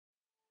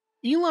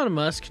Elon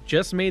Musk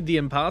just made the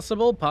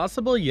impossible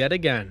possible yet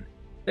again.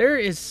 There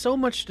is so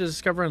much to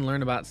discover and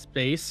learn about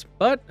space,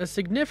 but a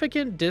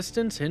significant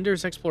distance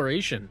hinders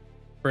exploration.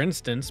 For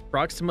instance,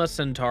 Proxima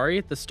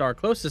Centauri, the star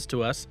closest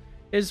to us,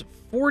 is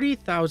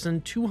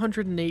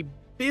 40,208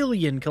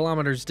 billion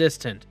kilometers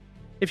distant.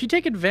 If you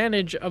take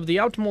advantage of the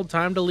optimal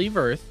time to leave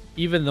Earth,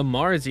 even the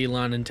Mars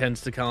Elon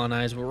intends to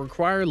colonize will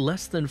require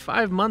less than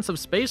 5 months of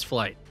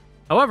spaceflight.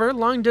 However,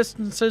 long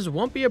distances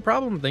won't be a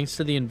problem thanks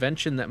to the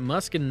invention that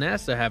Musk and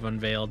NASA have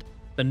unveiled,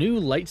 the new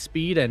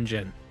light-speed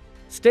engine.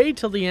 Stay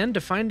till the end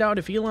to find out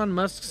if Elon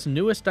Musk's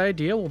newest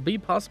idea will be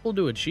possible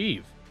to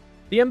achieve.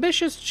 The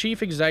ambitious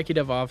chief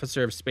executive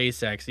officer of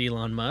SpaceX,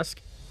 Elon Musk,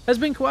 has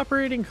been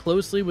cooperating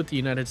closely with the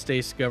United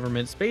States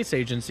government space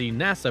agency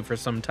NASA for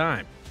some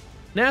time.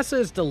 NASA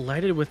is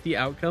delighted with the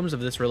outcomes of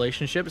this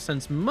relationship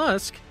since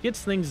Musk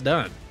gets things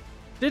done.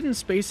 Didn't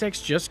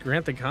SpaceX just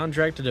grant the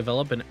contract to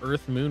develop an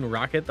Earth-Moon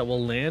rocket that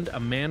will land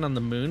a man on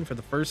the moon for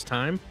the first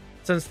time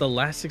since the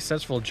last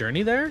successful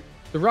journey there?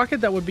 The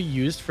rocket that would be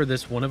used for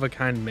this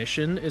one-of-a-kind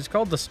mission is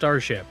called the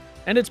Starship,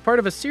 and it's part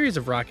of a series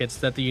of rockets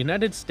that the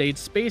United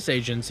States Space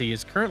Agency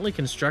is currently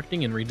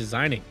constructing and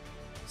redesigning.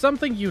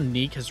 Something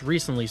unique has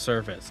recently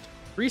surfaced.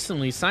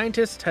 Recently,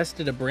 scientists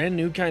tested a brand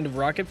new kind of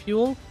rocket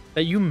fuel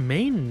that you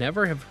may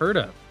never have heard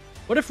of.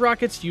 What if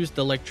rockets used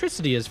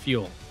electricity as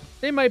fuel?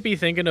 They might be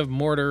thinking of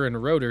mortar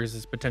and rotors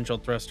as potential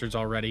thrusters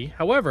already.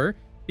 However,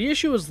 the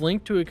issue is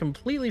linked to a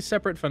completely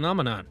separate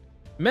phenomenon.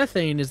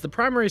 Methane is the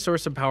primary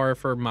source of power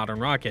for modern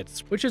rockets,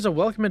 which is a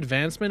welcome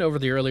advancement over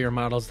the earlier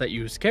models that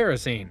use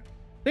kerosene.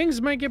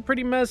 Things might get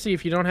pretty messy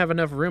if you don't have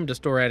enough room to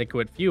store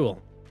adequate fuel.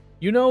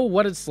 You know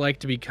what it's like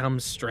to become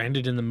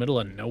stranded in the middle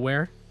of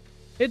nowhere?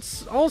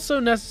 It's also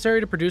necessary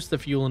to produce the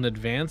fuel in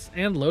advance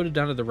and load it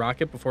onto the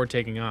rocket before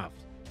taking off.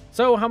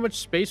 So how much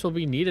space will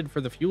be needed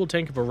for the fuel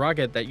tank of a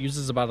rocket that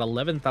uses about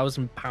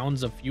 11,000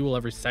 pounds of fuel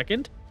every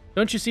second?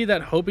 Don't you see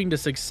that hoping to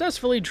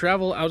successfully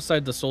travel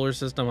outside the solar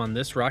system on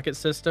this rocket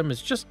system is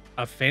just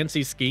a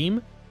fancy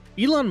scheme?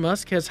 Elon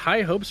Musk has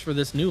high hopes for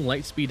this new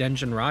light-speed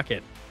engine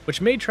rocket, which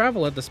may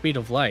travel at the speed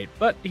of light,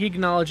 but he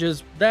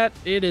acknowledges that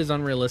it is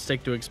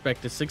unrealistic to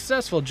expect a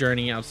successful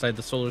journey outside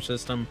the solar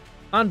system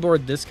on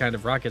board this kind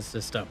of rocket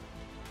system.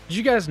 Did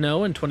you guys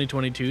know in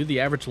 2022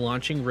 the average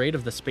launching rate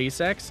of the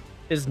SpaceX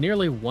is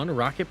nearly one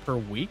rocket per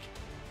week?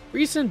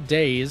 Recent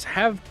days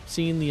have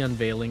seen the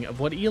unveiling of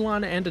what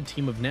Elon and a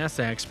team of NASA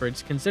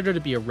experts consider to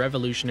be a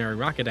revolutionary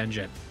rocket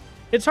engine.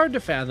 It's hard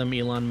to fathom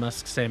Elon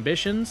Musk's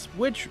ambitions,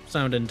 which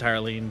sound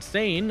entirely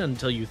insane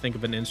until you think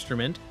of an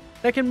instrument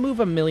that can move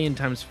 1,000,000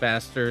 times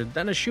faster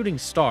than a shooting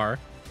star,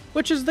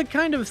 which is the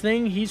kind of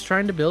thing he's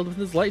trying to build with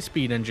his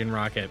light-speed engine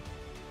rocket.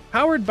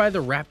 Powered by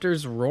the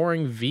Raptor's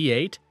roaring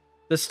V8,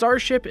 the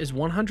Starship is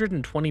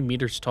 120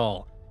 meters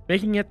tall,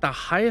 making it the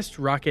highest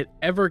rocket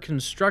ever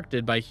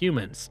constructed by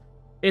humans.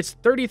 Its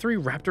 33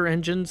 Raptor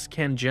engines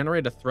can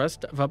generate a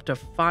thrust of up to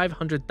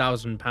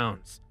 500,000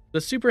 pounds.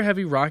 The Super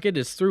Heavy rocket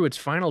is through its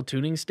final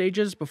tuning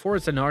stages before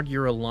its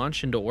inaugural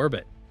launch into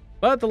orbit.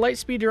 But the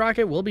light-speed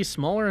rocket will be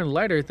smaller and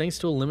lighter thanks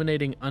to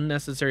eliminating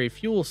unnecessary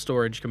fuel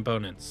storage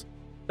components.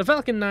 The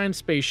Falcon 9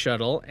 space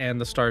shuttle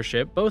and the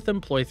Starship both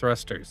employ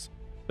thrusters,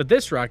 but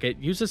this rocket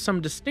uses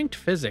some distinct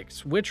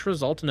physics which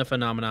result in a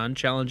phenomenon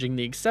challenging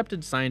the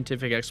accepted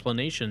scientific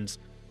explanations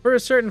for a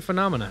certain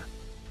phenomena.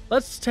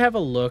 Let's have a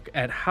look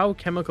at how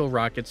chemical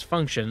rockets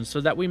function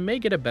so that we may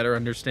get a better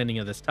understanding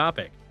of this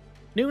topic.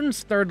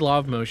 Newton's third law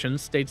of motion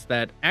states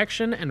that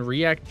action and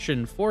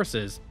reaction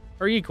forces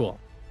are equal,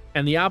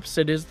 and the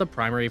opposite is the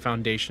primary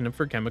foundation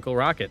for chemical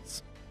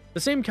rockets.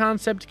 The same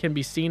concept can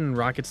be seen in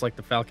rockets like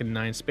the Falcon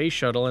 9 space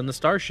shuttle and the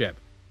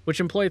Starship, which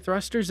employ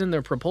thrusters in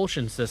their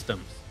propulsion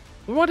systems.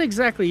 But what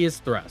exactly is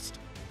thrust?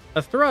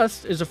 A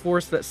thrust is a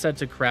force that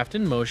sets a craft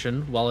in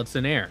motion while it's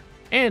in air,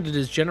 and it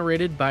is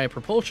generated by a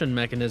propulsion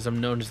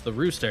mechanism known as the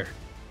rooster.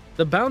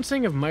 The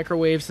bouncing of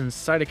microwaves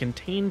inside a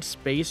contained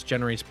space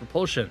generates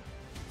propulsion,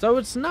 so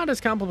it's not as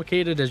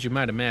complicated as you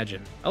might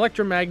imagine.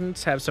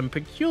 Electromagnets have some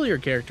peculiar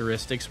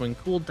characteristics when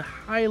cooled to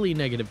highly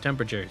negative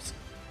temperatures.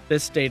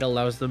 This state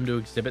allows them to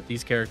exhibit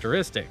these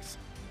characteristics.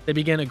 They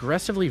begin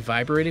aggressively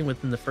vibrating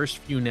within the first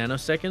few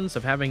nanoseconds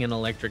of having an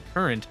electric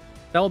current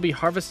that will be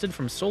harvested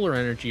from solar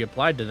energy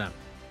applied to them.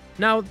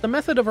 Now, the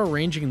method of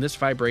arranging this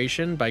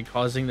vibration by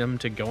causing them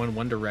to go in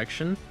one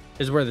direction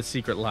is where the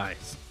secret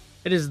lies.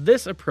 It is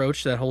this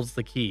approach that holds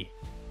the key.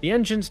 The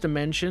engine's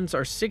dimensions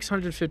are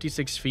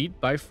 656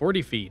 feet by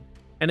 40 feet,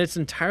 and it's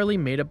entirely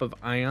made up of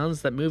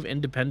ions that move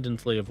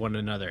independently of one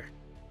another.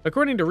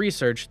 According to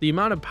research, the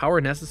amount of power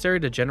necessary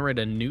to generate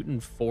a Newton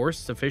force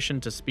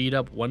sufficient to speed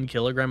up 1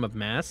 kilogram of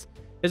mass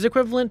is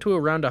equivalent to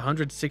around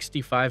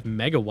 165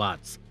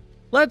 megawatts.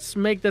 Let's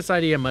make this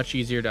idea much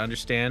easier to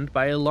understand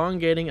by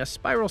elongating a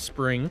spiral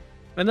spring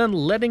and then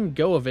letting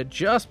go of it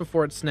just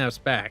before it snaps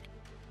back.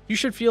 You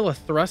should feel a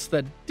thrust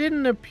that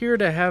didn't appear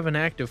to have an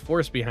active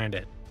force behind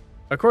it.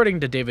 According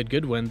to David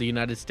Goodwin, the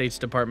United States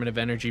Department of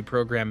Energy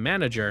Program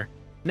Manager,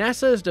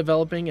 NASA is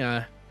developing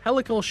a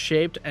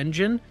helical-shaped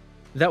engine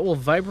that will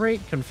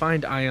vibrate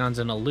confined ions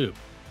in a loop.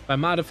 By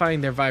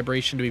modifying their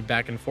vibration to be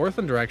back and forth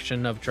in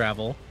direction of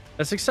travel,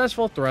 a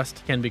successful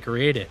thrust can be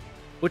created,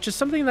 which is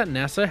something that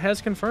NASA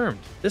has confirmed.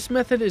 This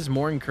method is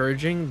more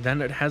encouraging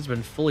than it has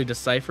been fully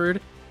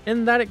deciphered,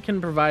 in that it can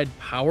provide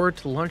power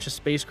to launch a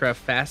spacecraft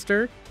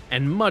faster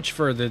and much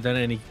further than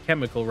any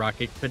chemical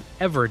rocket could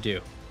ever do.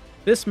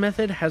 This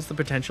method has the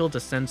potential to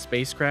send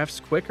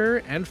spacecrafts quicker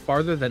and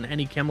farther than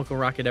any chemical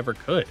rocket ever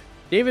could.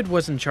 David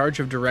was in charge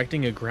of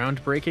directing a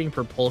groundbreaking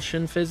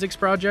propulsion physics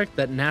project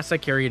that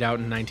NASA carried out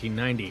in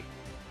 1990.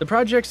 The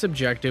project's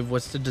objective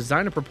was to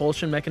design a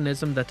propulsion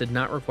mechanism that did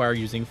not require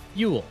using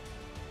fuel.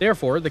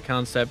 Therefore, the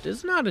concept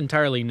is not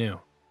entirely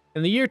new.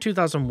 In the year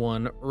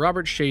 2001,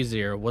 Robert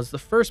Shazier was the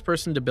first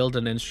person to build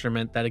an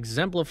instrument that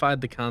exemplified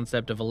the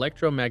concept of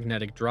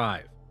electromagnetic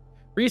drive.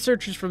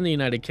 Researchers from the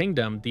United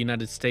Kingdom, the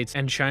United States,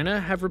 and China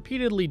have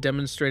repeatedly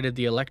demonstrated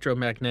the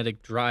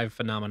electromagnetic drive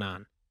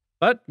phenomenon,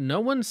 but no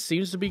one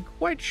seems to be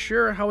quite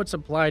sure how it's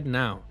applied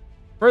now.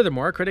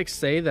 Furthermore, critics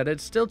say that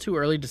it's still too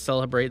early to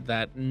celebrate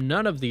that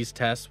none of these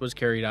tests was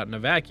carried out in a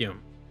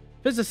vacuum.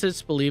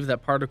 Physicists believe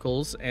that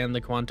particles and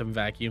the quantum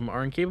vacuum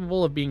are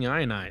incapable of being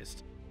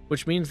ionized,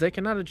 which means they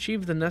cannot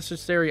achieve the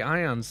necessary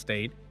ion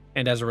state,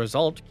 and as a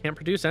result, can't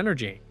produce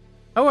energy.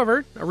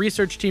 However, a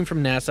research team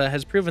from NASA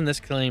has proven this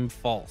claim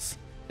false.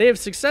 They have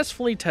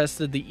successfully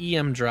tested the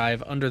EM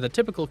drive under the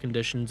typical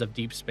conditions of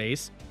deep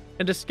space,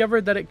 and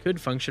discovered that it could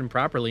function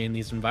properly in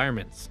these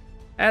environments.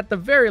 At the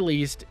very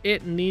least,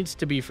 it needs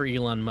to be for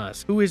Elon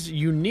Musk, who is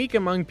unique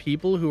among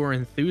people who are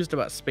enthused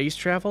about space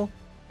travel,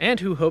 and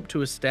who hope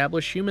to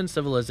establish human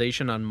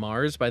civilization on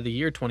Mars by the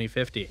year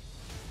 2050.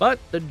 But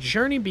the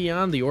journey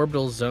beyond the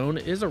orbital zone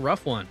is a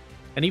rough one,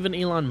 and even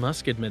Elon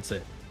Musk admits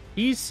it.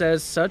 He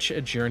says such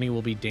a journey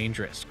will be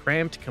dangerous,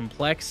 cramped,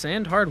 complex,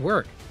 and hard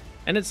work.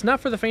 And it's not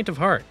for the faint of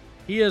heart.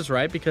 He is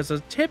right, because a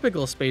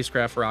typical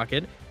spacecraft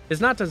rocket is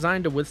not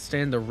designed to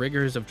withstand the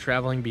rigors of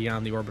traveling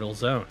beyond the orbital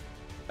zone.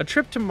 A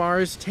trip to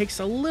Mars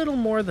takes a little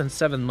more than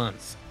 7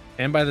 months,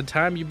 and by the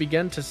time you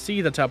begin to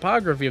see the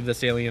topography of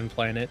this alien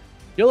planet,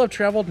 you'll have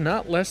traveled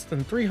not less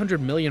than 300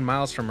 million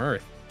miles from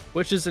Earth,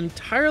 which is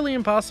entirely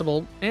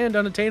impossible and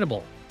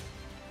unattainable.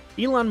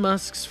 Elon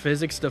Musk's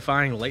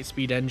physics-defying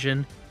light-speed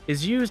engine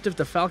is used if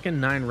the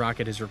Falcon 9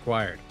 rocket is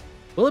required.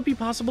 Will it be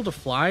possible to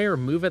fly or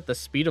move at the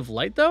speed of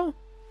light, though?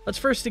 Let's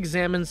first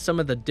examine some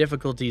of the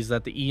difficulties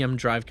that the EM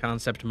drive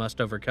concept must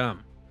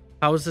overcome.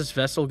 How is this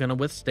vessel going to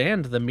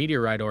withstand the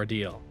meteorite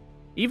ordeal?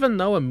 Even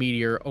though a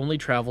meteor only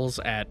travels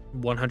at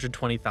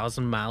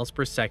 120,000 miles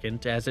per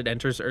second as it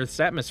enters Earth's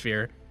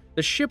atmosphere,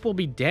 the ship will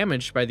be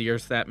damaged by the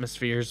Earth's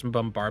atmosphere's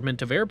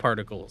bombardment of air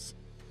particles.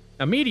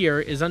 A meteor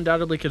is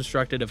undoubtedly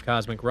constructed of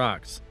cosmic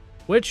rocks,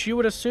 which you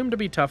would assume to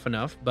be tough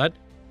enough, but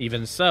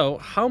even so,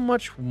 how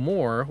much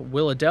more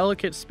will a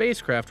delicate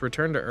spacecraft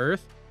return to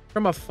Earth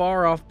from a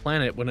far-off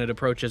planet when it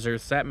approaches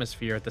Earth's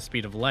atmosphere at the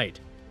speed of light?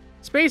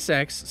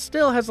 SpaceX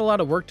still has a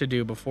lot of work to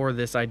do before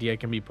this idea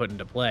can be put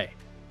into play.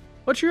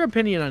 What's your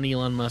opinion on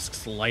Elon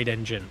Musk's light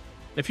engine?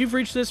 If you've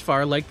reached this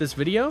far, like this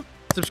video,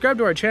 subscribe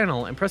to our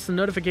channel, and press the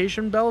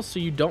notification bell so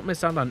you don't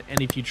miss out on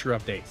any future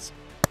updates.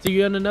 See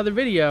you in another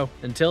video.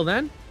 Until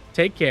then,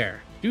 take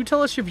care. Do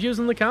tell us your views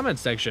in the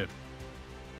comments section.